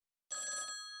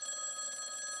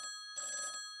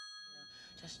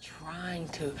Just trying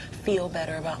to feel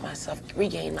better about myself,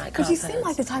 regain my confidence. But you seem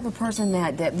like the type of person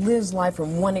that lives life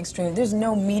from one extreme. There's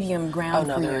no medium ground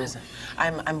for you. Oh, no, there isn't.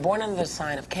 I'm born under the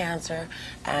sign of Cancer,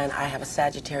 and I have a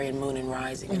Sagittarian moon and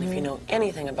rising. And if you know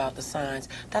anything about the signs,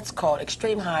 that's called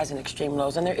extreme highs and extreme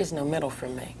lows, and there is no middle for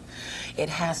me. It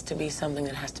has to be something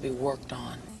that has to be worked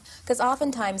on. Because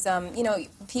oftentimes,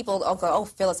 people go, oh,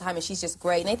 Phyllis Hyman, she's just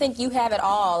great. And they think you have it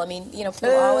all. I mean, people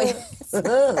always...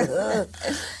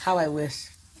 How I wish.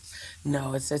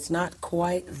 No, it's not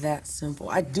quite that simple.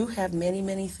 I do have many,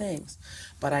 many things,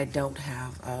 but I don't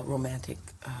have a romantic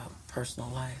personal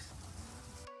life.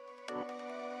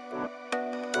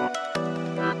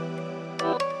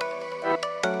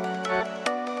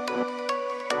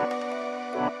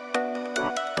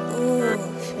 Ooh,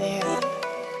 fair.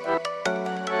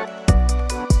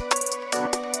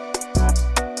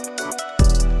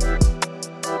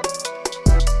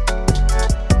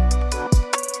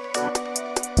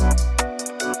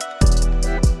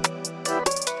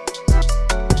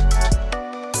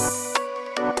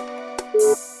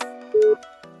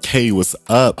 Hey, what's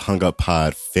up, Hung Up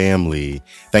Pod family?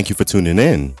 Thank you for tuning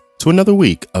in to another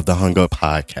week of the Hung Up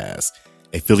Podcast,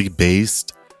 a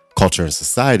Philly-based culture and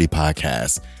society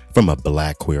podcast from a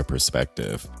Black queer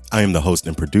perspective. I am the host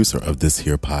and producer of this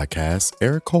here podcast,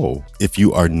 Eric Cole. If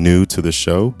you are new to the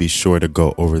show, be sure to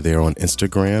go over there on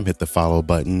Instagram, hit the follow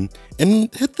button,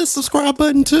 and hit the subscribe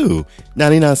button too.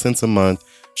 99 cents a month.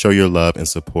 Show your love and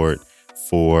support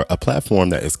for a platform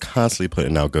that is constantly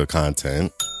putting out good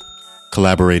content,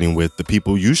 collaborating with the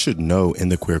people you should know in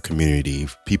the queer community,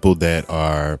 people that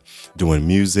are doing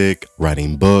music,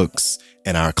 writing books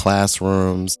in our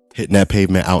classrooms, hitting that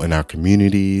pavement out in our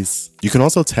communities. You can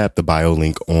also tap the bio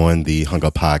link on the Hung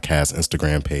Up Podcast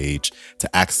Instagram page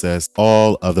to access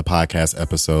all of the podcast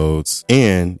episodes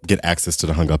and get access to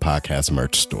the Hung Up Podcast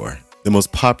merch store. The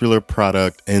most popular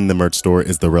product in the merch store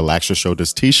is the Relax Your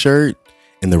Shoulders t-shirt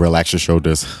and the Relax Your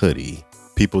Shoulders hoodie.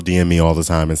 People DM me all the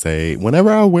time and say,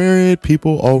 whenever I wear it,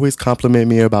 people always compliment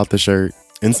me about the shirt.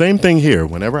 And same thing here.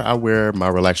 Whenever I wear my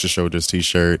Relax Your Shoulders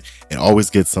t-shirt, it always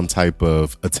gets some type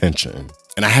of attention.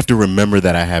 And I have to remember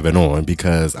that I have it on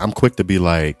because I'm quick to be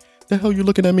like, the hell you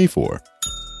looking at me for?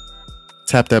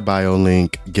 Tap that bio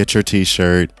link, get your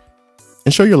t-shirt,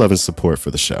 and show your love and support for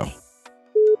the show.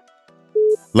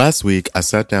 Last week, I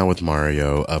sat down with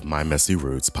Mario of My Messy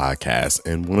Roots podcast,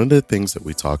 and one of the things that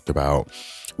we talked about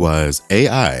was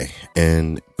AI,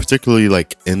 and particularly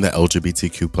like in the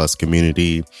LGBTQ plus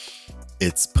community,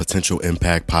 its potential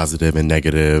impact, positive and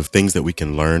negative, things that we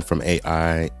can learn from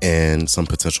AI, and some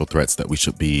potential threats that we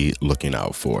should be looking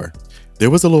out for. There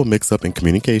was a little mix up in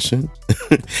communication,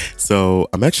 so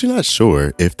I'm actually not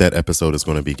sure if that episode is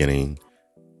going to be getting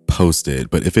posted,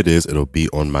 but if it is, it'll be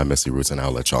on My Messy Roots, and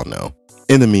I'll let y'all know.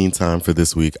 In the meantime, for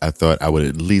this week, I thought I would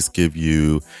at least give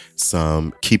you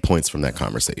some key points from that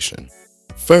conversation.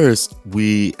 First,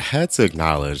 we had to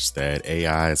acknowledge that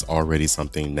AI is already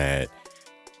something that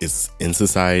is in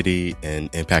society and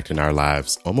impacting our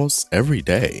lives almost every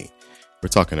day. We're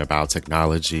talking about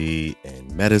technology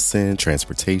and medicine,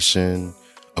 transportation,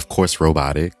 of course,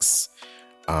 robotics,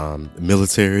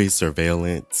 military,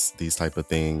 surveillance, these type of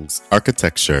things,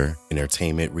 architecture,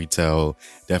 entertainment, retail,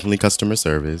 definitely customer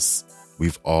service.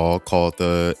 We've all called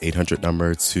the 800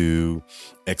 number to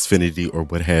Xfinity or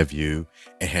what have you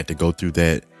and had to go through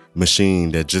that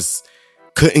machine that just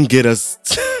couldn't get us,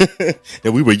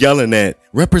 that we were yelling at,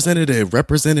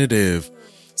 representative.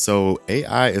 So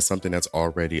AI is something that's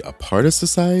already a part of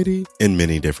society in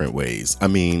many different ways. I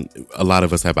mean, a lot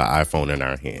of us have an iPhone in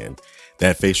our hand.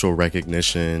 That facial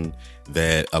recognition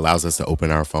that allows us to open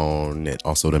our phone and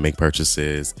also to make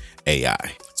purchases, AI.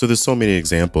 So there's so many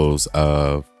examples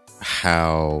of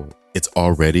how it's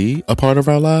already a part of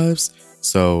our lives.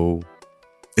 So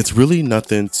it's really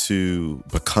nothing to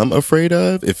become afraid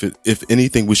of. If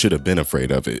anything, we should have been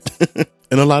afraid of it.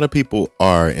 And a lot of people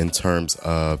are, in terms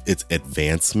of its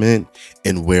advancement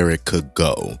and where it could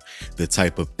go, the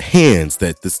type of hands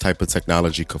that this type of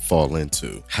technology could fall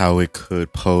into, how it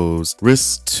could pose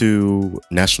risk to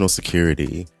national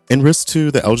security and risk to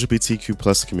the LGBTQ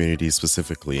plus community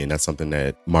specifically. And that's something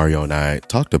that Mario and I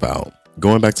talked about.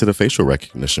 Going back to the facial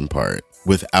recognition part,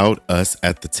 without us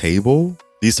at the table,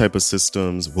 these type of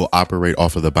systems will operate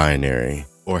off of the binary,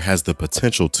 or has the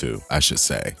potential to, I should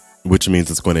say, which means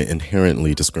it's going to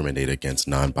inherently discriminate against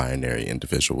non-binary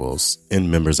individuals and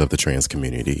members of the trans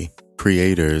community.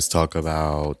 Creators talk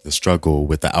about the struggle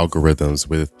with the algorithms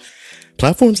with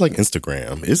platforms like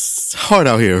Instagram. It's hard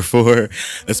out here for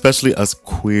especially us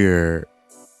queer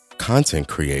content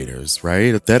creators,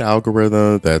 right? That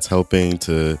algorithm that's helping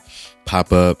to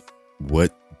pop up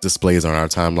what displays on our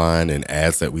timeline and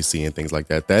ads that we see and things like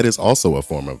that, that is also a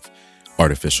form of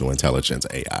artificial intelligence,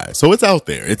 AI. So it's out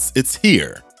there. It's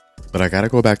here. But I got to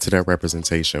go back to that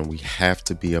representation. We have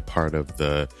to be a part of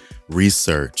the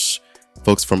research.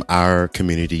 Folks from our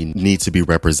community need to be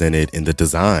represented in the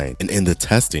design and in the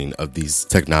testing of these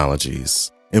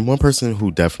technologies. And one person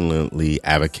who definitely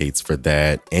advocates for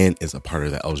that and is a part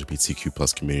of the LGBTQ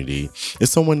plus community is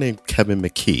someone named Kevin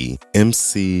McKee,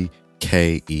 MCKEE.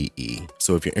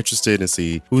 So if you're interested in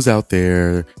see who's out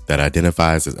there that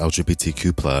identifies as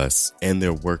LGBTQ plus and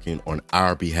they're working on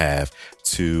our behalf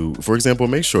to, for example,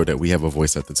 make sure that we have a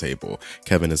voice at the table,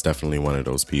 Kevin is definitely one of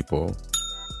those people.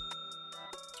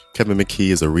 Kevin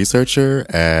McKee is a researcher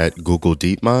at Google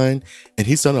DeepMind, and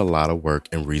he's done a lot of work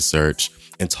in research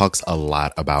and talks a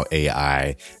lot about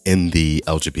AI in the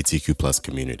LGBTQ plus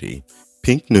community.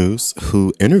 Pink News,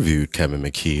 who interviewed Kevin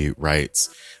McKee, writes,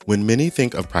 "When many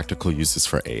think of practical uses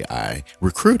for AI,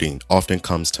 recruiting often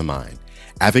comes to mind.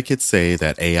 Advocates say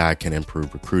that AI can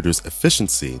improve recruiters'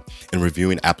 efficiency in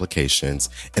reviewing applications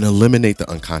and eliminate the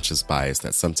unconscious bias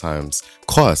that sometimes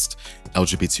cost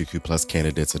LGBTQ plus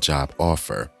candidates a job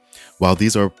offer. While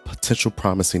these are potential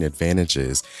promising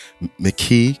advantages,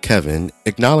 McKee, Kevin,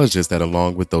 acknowledges that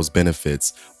along with those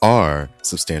benefits are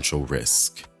substantial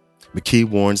risk. McKee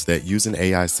warns that using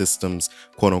AI systems,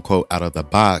 quote unquote, out of the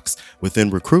box within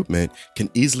recruitment can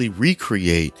easily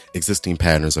recreate existing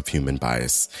patterns of human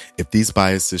bias. If these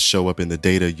biases show up in the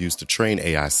data used to train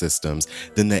AI systems,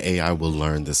 then the AI will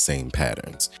learn the same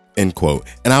patterns. End quote.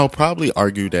 And I'll probably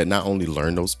argue that not only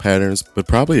learn those patterns, but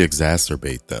probably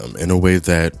exacerbate them in a way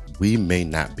that we may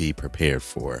not be prepared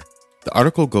for. The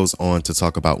article goes on to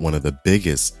talk about one of the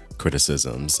biggest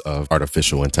criticisms of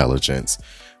artificial intelligence,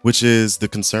 which is the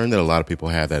concern that a lot of people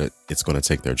have that it's going to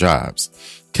take their jobs.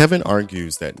 Kevin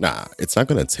argues that, it's not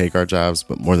going to take our jobs,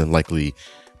 but more than likely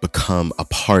become a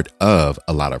part of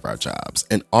a lot of our jobs,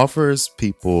 and offers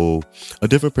people a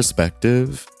different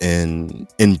perspective in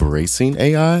embracing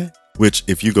AI, which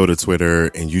if you go to Twitter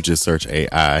and you just search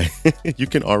AI, you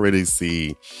can already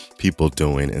see people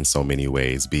doing in so many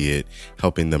ways, be it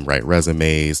helping them write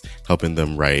resumes, helping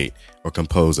them write or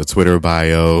compose a Twitter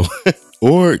bio,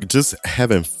 or just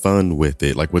having fun with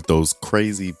it, like with those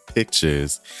crazy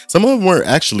pictures. Some of them were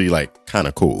actually like kind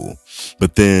of cool,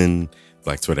 but then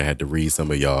Black Twitter had to read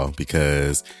some of y'all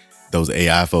because those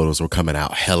AI photos were coming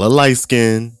out hella light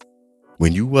skin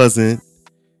when you wasn't.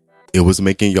 It was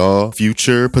making y'all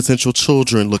future potential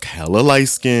children look hella light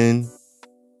skin.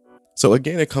 So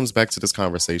again, it comes back to this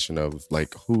conversation of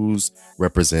like who's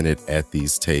represented at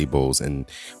these tables and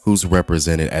who's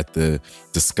represented at the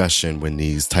discussion when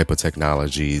these type of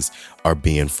technologies are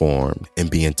being formed and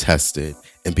being tested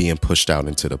and being pushed out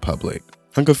into the public.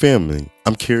 Hunger family,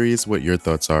 I'm curious what your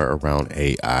thoughts are around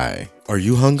AI. Are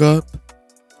you hung up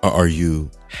or are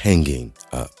you hanging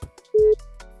up?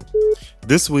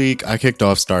 This week, I kicked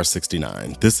off Star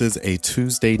 69. This is a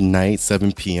Tuesday night,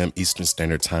 7 p.m. Eastern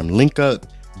Standard Time link up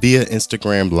via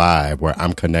Instagram Live, where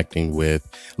I'm connecting with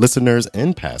listeners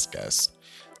and past guests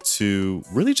to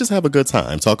really just have a good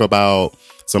time, talk about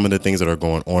some of the things that are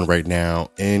going on right now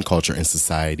in culture and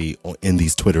society in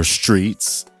these Twitter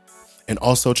streets, and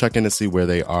also check in to see where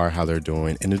they are, how they're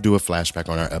doing, and to do a flashback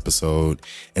on our episode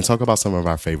and talk about some of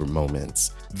our favorite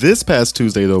moments. This past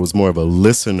Tuesday, though, was more of a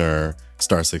listener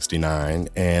Star 69,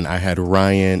 and I had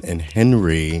Ryan and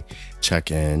Henry check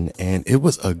in, and it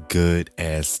was a good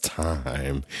ass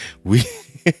time. We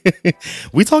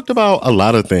talked about a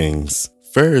lot of things.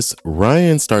 First,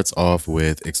 Ryan starts off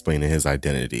with explaining his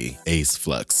identity,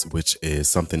 Ace-Flux, which is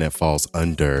something that falls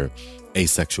under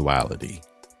asexuality.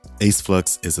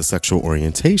 Ace-Flux is a sexual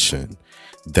orientation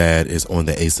that is on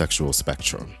the asexual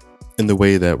spectrum. In the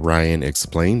way that Ryan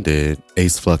explained it,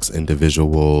 Ace-Flux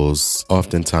individuals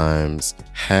oftentimes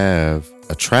have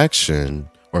attraction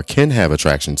or can have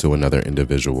attraction to another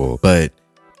individual, but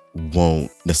won't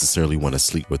necessarily want to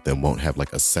sleep with them, won't have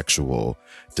like a sexual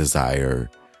desire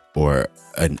or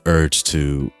an urge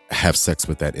to have sex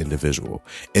with that individual,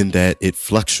 and that it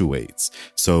fluctuates.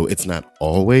 So it's not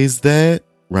always that.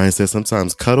 Ryan says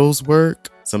sometimes cuddles work,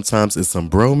 sometimes it's some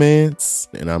bromance,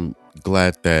 and I'm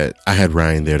glad that I had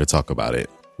Ryan there to talk about it.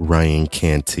 Ryan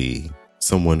Canty,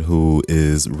 someone who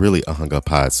is really a Hung Up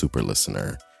Pod super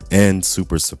listener and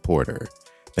super supporter.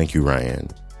 Thank you, Ryan.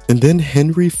 And then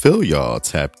Henry Phil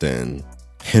tapped in.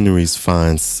 Henry's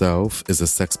fine self is a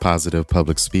sex-positive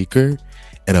public speaker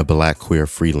and a Black queer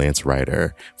freelance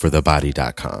writer for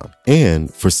TheBody.com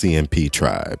and for CMP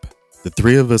Tribe. The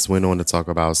three of us went on to talk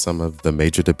about some of the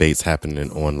major debates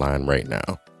happening online right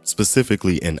now,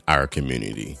 specifically in our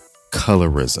community.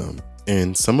 Colorism,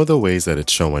 and some of the ways that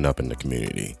it's showing up in the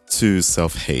community, to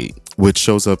self-hate, which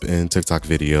shows up in TikTok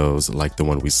videos like the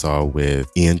one we saw with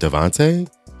Ian Devante,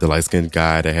 the light-skinned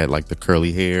guy that had like the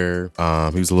curly hair.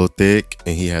 He was a little thick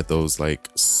and he had those like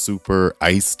super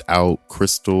iced out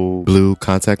crystal blue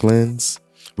contact lens.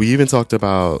 We even talked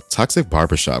about toxic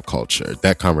barbershop culture,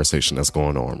 that conversation that's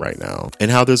going on right now,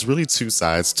 and how there's really two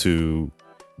sides to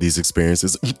these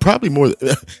experiences, probably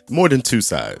more than two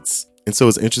sides. And so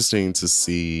it's interesting to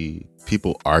see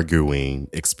people arguing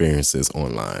experiences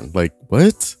online. Like,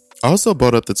 what? I also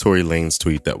brought up the Tory Lanez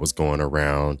tweet that was going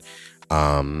around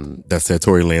that said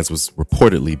Tory Lanez was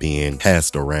reportedly being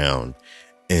passed around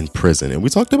in prison. And we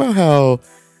talked about how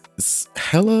it's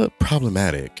hella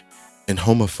problematic and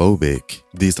homophobic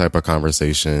these type of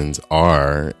conversations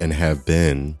are and have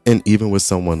been. And even with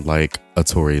someone like a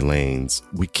Tory Lanez,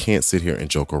 we can't sit here and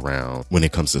joke around when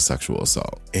it comes to sexual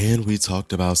assault. And we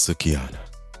talked about Sukiana,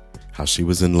 how she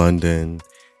was in London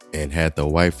and had the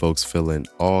white folks feeling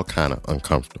all kind of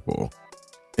uncomfortable.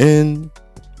 And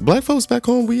black folks back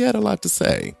home, we had a lot to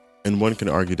say. And one can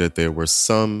argue that there were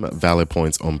some valid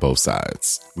points on both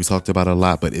sides. We talked about a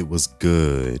lot, but it was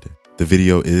good. The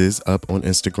video is up on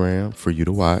Instagram for you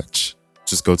to watch.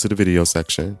 Just go to the video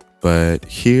section. But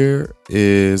here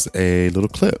is a little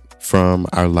clip from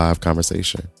our live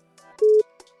conversation.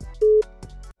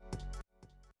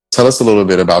 Tell us a little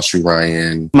bit about you,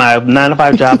 Ryan. My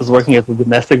 9-to-5 job is working as a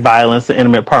domestic violence and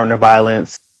intimate partner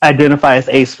violence. I identify as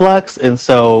Ace-Flux, and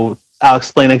so I'll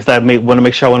explain it because I want to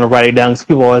make sure I want to write it down because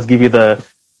people always give you the,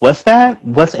 what's that?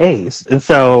 What's Ace? And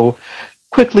so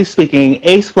quickly speaking,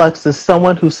 Ace-Flux is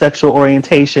someone whose sexual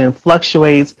orientation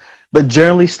fluctuates, but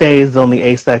generally stays on the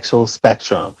asexual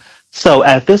spectrum. So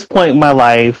at this point in my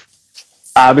life,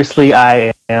 obviously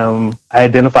I'm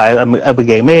a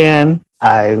gay man.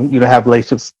 I have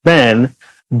relationships with men,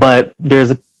 but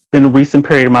there's been a recent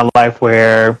period in my life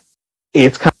where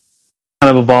it's kind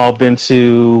of evolved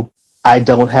into I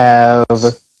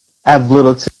have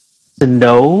little to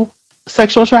no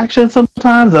sexual attraction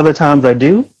sometimes. Other times I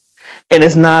do. And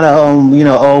it's not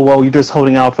oh, well, you're just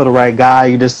holding out for the right guy.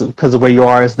 You just, because of where you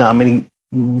are, there's not many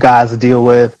guys to deal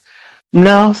with.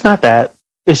 No, it's not that.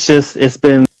 It's just, it's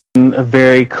been a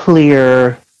very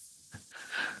clear,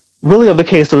 really of the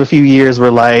case of a few years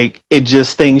where like, it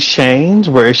just, things change,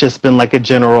 where it's just been like a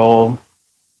general,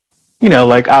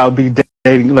 like I'll be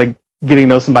dating, like getting to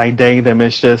know somebody, dating them.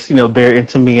 It's just, they're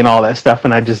into me and all that stuff.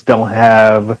 And I just don't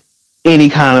have any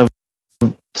kind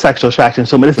of sexual attraction.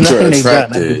 So, but it's nothing they've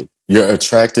done. You're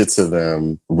attracted to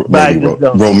them maybe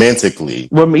romantically.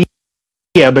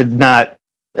 Yeah, but not,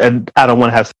 I don't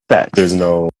want to have sex. There's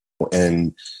no,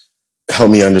 and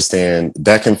help me understand,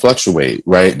 that can fluctuate,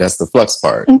 right? That's the flux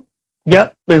part.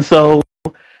 Yep. And so,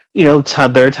 there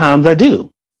are times I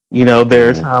do. There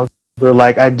are times where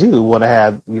like I do want to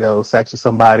have, sex with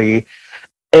somebody.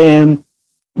 And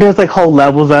there's like whole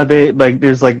levels of it. Like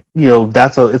there's like,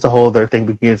 it's a whole other thing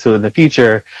we can get into in the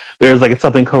future. There's like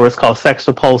something called sex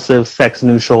repulsive, sex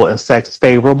neutral, and sex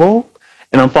favorable.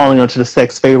 And I'm falling into the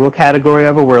sex favorable category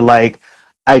of it, where like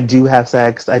I do have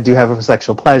sex, I do have a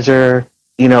sexual pleasure,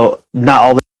 not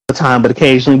all the time, but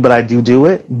occasionally, but I do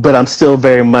it. But I'm still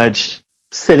very much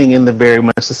sitting in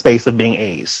the space of being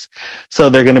ace. So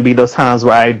there are going to be those times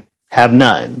where I have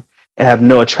none and have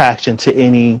no attraction to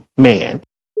any man.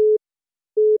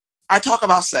 I talk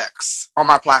about sex on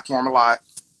my platform a lot.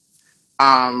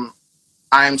 I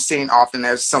am seen often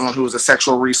as someone who's a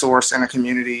sexual resource in a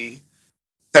community,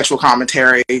 sexual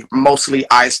commentary, mostly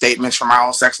I statements from my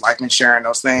own sex life and sharing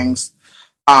those things.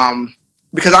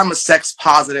 Because I'm a sex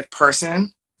positive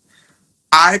person,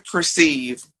 I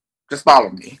perceive, just follow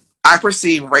me, I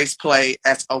perceive race play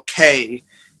as okay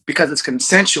because it's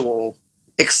consensual,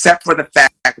 except for the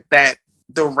fact that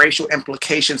the racial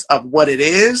implications of what it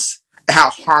is, how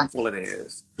harmful it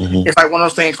is. Mm-hmm. It's like one of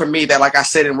those things for me that, like I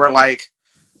said, and we're like,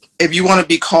 if you want to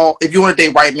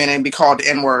date white men and be called the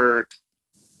N-word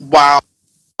while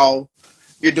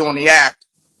you're doing the act,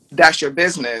 that's your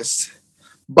business.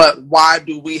 But why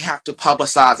do we have to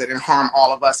publicize it and harm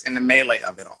all of us in the melee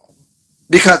of it all?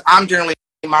 Because I'm generally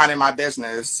minding my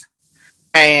business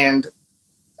and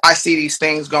I see these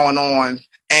things going on,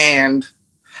 and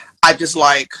I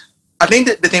think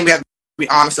that the thing we have be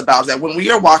honest about is that when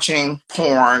we are watching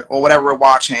porn or whatever we're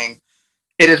watching,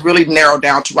 it is really narrowed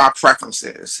down to our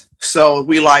preferences. So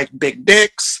we like big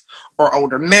dicks or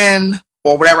older men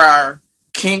or whatever our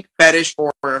kink, fetish,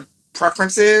 or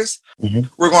preference is,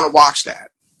 we're going to watch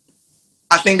that.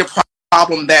 I think the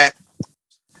problem that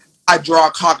I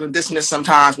draw cognitive dissonance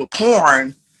sometimes with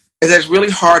porn is that it's really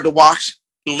hard to watch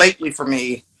lately for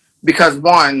me because,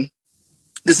 one,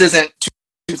 this isn't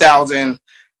 2000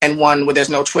 and one where there's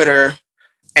no Twitter,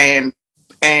 and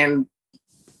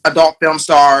adult film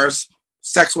stars,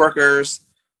 sex workers,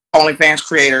 OnlyFans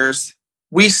creators.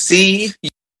 We see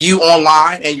you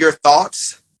online and your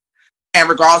thoughts, and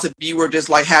regardless if you were just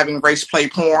like having race play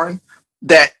porn,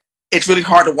 that it's really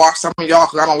hard to watch some of y'all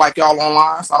because I don't like y'all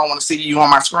online, so I don't want to see you on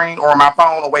my screen or on my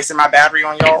phone or wasting my battery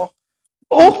on y'all.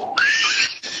 Oh,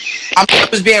 I'm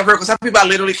just being real because some people I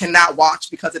literally cannot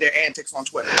watch because of their antics on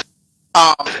Twitter.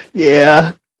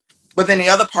 yeah. But then the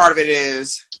other part of it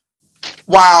is,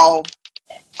 while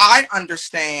I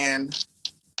understand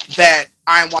that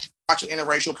I'm watching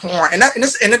interracial porn, and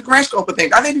in the grand scope of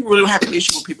things, I think people really don't have an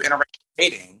issue with people interracial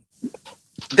dating.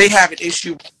 They have an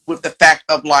issue with the fact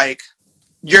of like,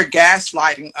 you're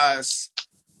gaslighting us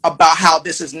about how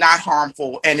this is not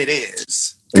harmful, and it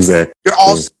is. Exactly. You're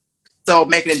also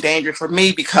making it dangerous for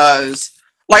me because,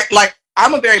 like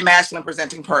I'm a very masculine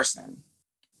presenting person.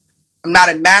 I'm not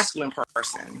a masculine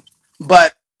person,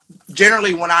 but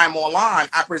generally when I'm online,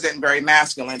 I present very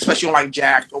masculine, especially on like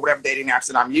Jack'd or whatever dating apps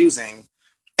that I'm using.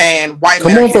 And white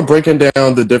men. Come on for breaking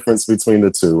down the difference between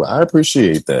the two. I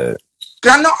appreciate that.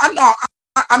 I know.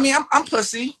 I mean, I'm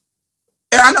pussy,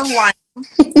 and I know who I am.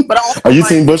 But I also, are you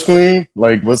Team Bush Queen?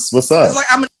 Like, what's up? It's like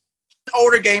I'm an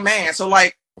older gay man, so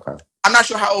like, okay. I'm not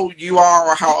sure how old you are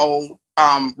or how old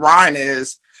Ryan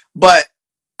is, but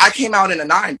I came out in the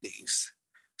 90s.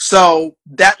 So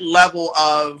that level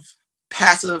of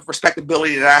passive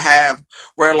respectability that I have,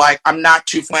 where like I'm not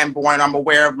too flamboyant, I'm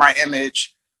aware of my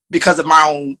image because of my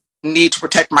own need to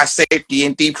protect my safety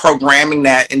and deprogramming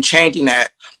that and changing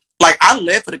that. Like I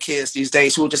live for the kids these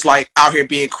days who are just like out here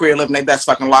being queer, living their best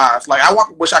fucking lives. Like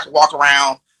wish I could walk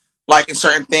around like in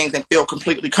certain things and feel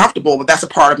completely comfortable, but that's a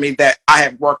part of me that I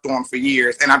have worked on for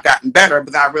years and I've gotten better.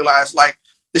 But then I realized like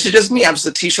this is just me. I'm just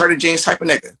a t-shirt and jeans type of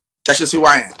nigga. That's just who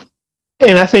I am.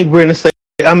 And I think we're in the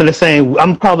same.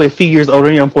 I'm probably a few years older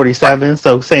than you. I'm 47,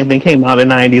 so same thing came out in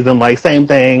the 90s. I'm like, same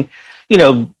thing,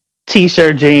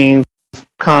 t-shirt, jeans,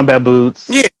 combat boots.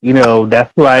 Yeah.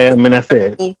 That's who I am, and that's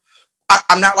it.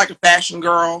 I'm not like a fashion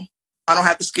girl. I don't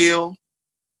have the skill.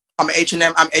 I'm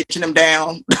H&M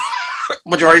down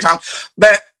majority of the time.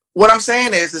 But what I'm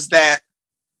saying is that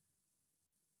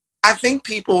I think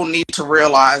people need to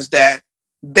realize that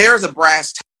there's a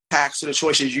brass tacks to the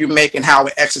choices you make and how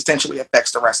it existentially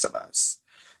affects the rest of us.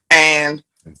 And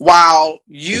while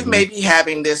you may be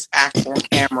having this act on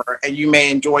camera and you may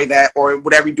enjoy that or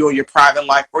whatever you do in your private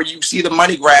life, or you see the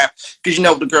money grab, because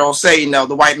what the girls say,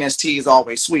 the white man's tea is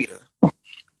always sweeter.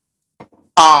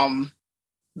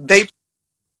 They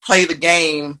play the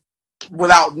game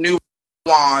without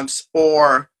nuance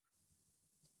or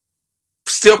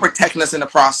still protecting us in the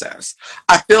process.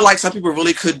 I feel like some people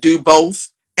really could do both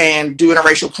and do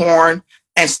interracial porn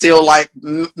and still like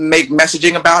make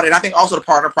messaging about it. And I think also the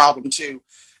part of the problem too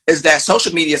is that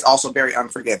social media is also very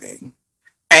unforgiving.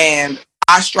 And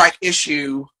I strike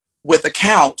issue with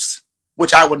accounts,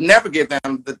 which I would never give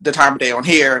them the time of day on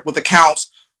here, with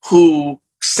accounts who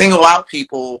single out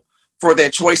people for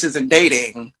their choices in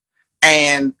dating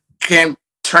and can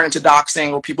turn into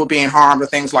doxing or people being harmed or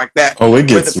things like that. Oh, it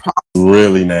gets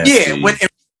really nasty. Yeah,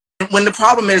 when the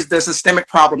problem is the systemic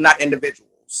problem, not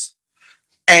individuals.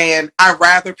 And I'd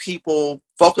rather people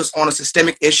focus on the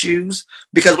systemic issues,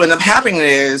 because what ends up happening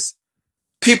is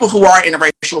people who are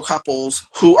interracial couples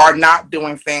who are not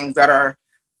doing things that are,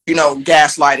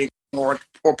 gaslighting or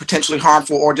potentially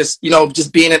harmful, or just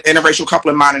being an interracial couple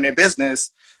and minding their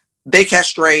business, they catch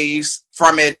strays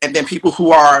from it. And then people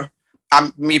who are,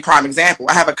 me prime example,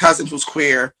 I have a cousin who's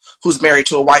queer who's married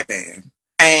to a white man,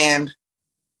 and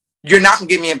you're not going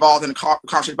to get me involved in a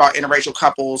conversation about interracial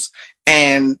couples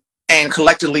and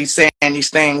collectively saying these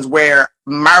things where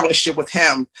my relationship with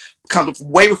him comes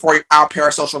way before our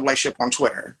parasocial relationship on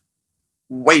Twitter.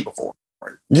 Way before.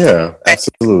 Yeah,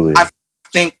 absolutely. And I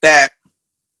think that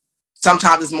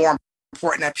sometimes it's more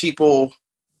important that people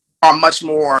are much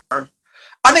more,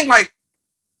 I think like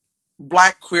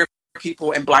Black queer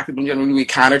people and Black people generally be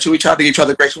kinder to each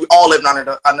other gracious. We all live under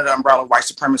the umbrella of white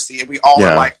supremacy, and we all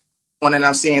are like one and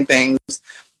I'm seeing things.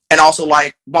 And also,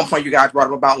 like, one point you guys brought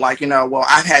up about, like, well,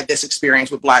 I've had this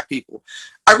experience with Black people.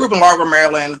 I grew up in Largo,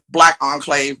 Maryland, Black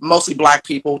enclave, mostly Black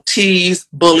people, teased,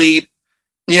 bullied,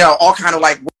 all kind of,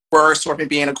 like, words toward me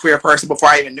being a queer person before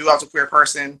I even knew I was a queer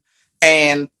person.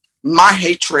 And my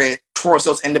hatred towards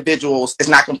those individuals is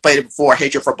not conflated before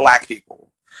hatred for Black people.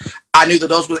 I knew that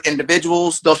those were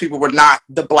individuals. Those people were not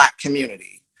the Black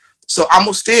community. So I'm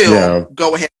going to still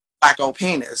go ahead with Black old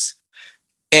penis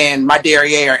and my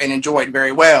derriere and enjoy it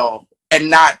very well, and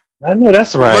not I know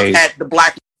that's right. Look at the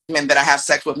Black men that I have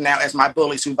sex with now as my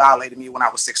bullies who violated me when I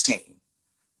was 16.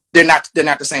 they're not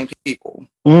the same people.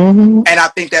 Mm-hmm. And I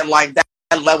think that like that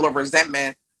level of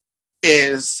resentment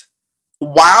is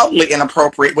wildly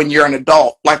inappropriate when you're an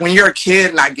adult. Like when you're a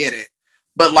kid, and I get it.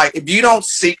 But like if you don't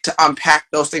seek to unpack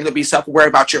those things to be self-aware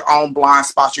about your own blind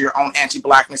spots or your own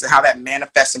anti-blackness and how that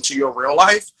manifests into your real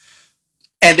life,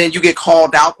 and then you get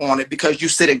called out on it because you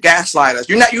sit and gaslight us.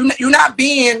 You're not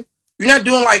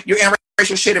doing like your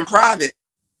interracial shit in private.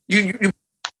 You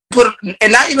put it,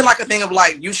 and not even like a thing of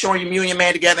like you showing you and your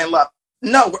man together in love.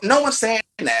 No one's saying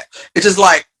that. It's just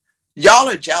like y'all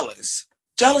are jealous.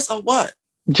 Jealous of what?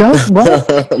 Just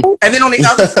what? And then on the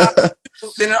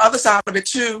other side of it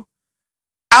too,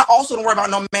 I also don't worry about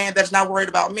no man that's not worried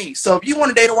about me. So if you want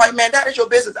to date a white man, that is your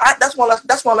business. That's one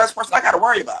less person I got to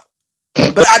worry about.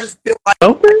 But I just feel like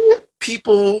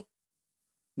people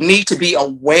need to be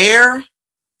aware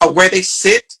of where they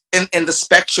sit in the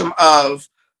spectrum of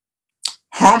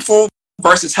harmful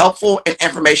versus helpful and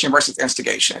information versus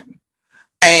instigation.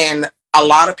 And a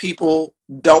lot of people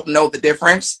don't know the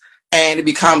difference, and it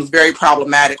becomes very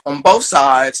problematic on both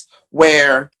sides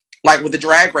where, like with the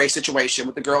drag race situation,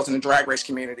 with the girls in the drag race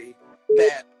community,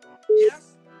 that, yes.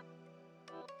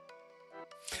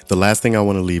 The last thing I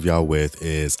want to leave y'all with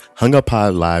is Hung Up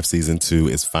Pod Live Season 2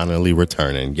 is finally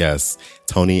returning. Yes,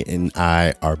 Tony and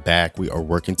I are back. We are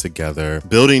working together,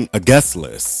 building a guest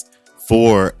list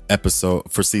for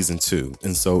Season 2.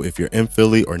 And so if you're in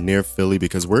Philly or near Philly,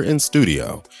 because we're in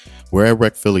studio, we're at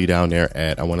Rec Philly down there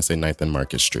at, I want to say 9th and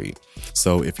Market Street.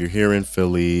 So if you're here in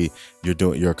Philly,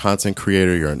 you're a content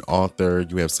creator, you're an author,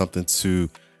 you have something to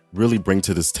really bring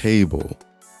to this table.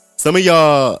 Some of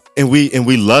y'all, and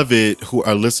we love it, who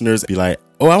are listeners, be like,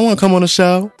 oh, I want to come on the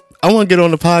show. I want to get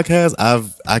on the podcast.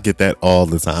 I get that all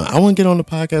the time. I want to get on the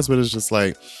podcast, but it's just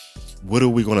like, what are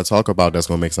we going to talk about that's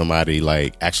going to make somebody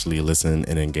like actually listen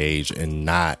and engage and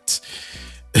not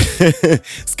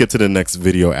skip to the next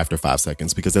video after 5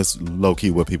 seconds, because that's low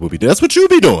key what people be doing. That's what you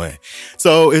be doing.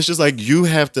 So it's just like, you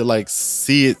have to like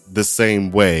see it the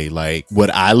same way. Like, would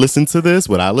I listen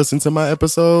to my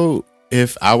episode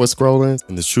if I was scrolling?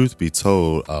 And the truth be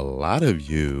told, a lot of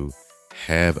you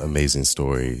have amazing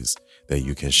stories that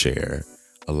you can share.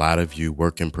 A lot of you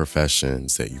work in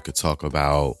professions that you could talk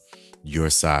about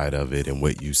your side of it and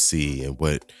what you see, and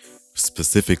what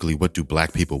do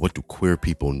Black people, what do queer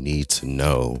people need to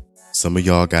know. Some of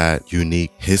y'all got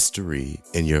unique history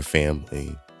in your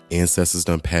family. Ancestors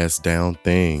done passed down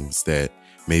things that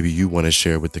maybe you want to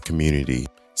share with the community.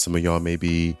 Some of y'all may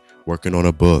be working on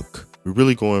a book. We're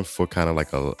really going for kind of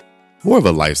like more of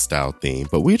a lifestyle theme,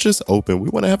 but we just open. We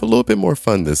want to have a little bit more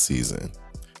fun this season.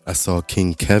 I saw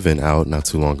King Kevin out not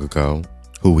too long ago,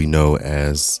 who we know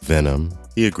as Venom.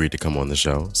 He agreed to come on the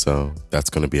show, so that's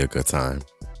going to be a good time.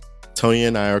 Tony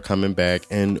and I are coming back,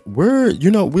 and y'all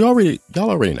already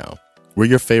know, we're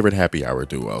your favorite happy hour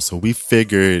duo. So we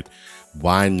figured,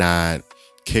 why not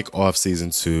kick off season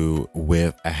 2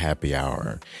 with a happy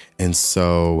hour? And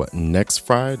so next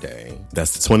Friday,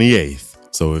 that's the 28th.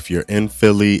 So if you're in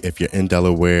Philly, if you're in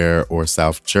Delaware or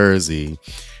South Jersey,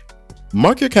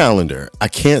 mark your calendar. I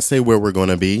can't say where we're going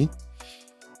to be.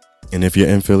 And if you're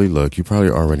in Philly, look, you probably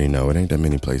already know it ain't that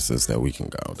many places that we can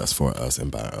go. That's for us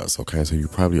and by us, okay? So you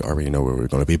probably already know where we're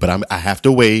going to be. But I have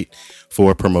to wait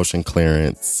for promotion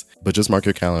clearance. But just mark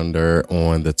your calendar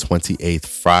on the 28th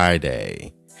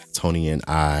Friday. Tony and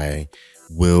I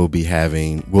will be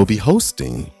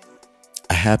hosting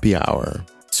a happy hour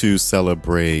to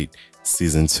celebrate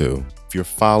season 2. If you're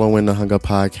following the Hung Up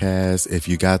Podcast, if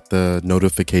you got the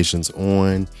notifications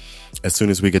on, as soon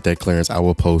as we get that clearance, I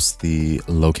will post the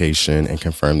location and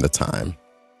confirm the time.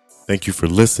 Thank you for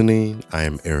listening. I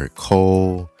am Eric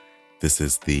Cole. This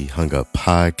is the Hung Up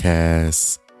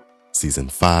Podcast, season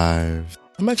 5.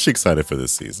 I'm actually excited for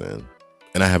this season.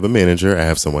 And I have a manager. I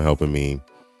have someone helping me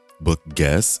book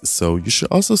guests. So you should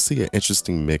also see an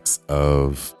interesting mix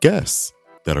of guests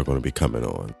that are going to be coming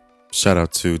on. Shout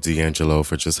out to D'Angelo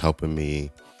for just helping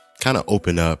me kind of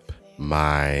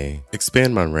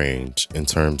expand my range in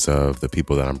terms of the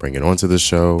people that I'm bringing onto the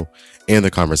show and the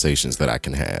conversations that I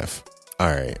can have. All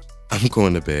right, I'm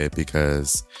going to bed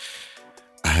because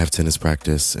I have tennis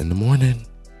practice in the morning.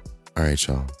 All right,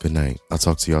 y'all. Good night. I'll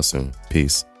talk to y'all soon.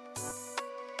 Peace.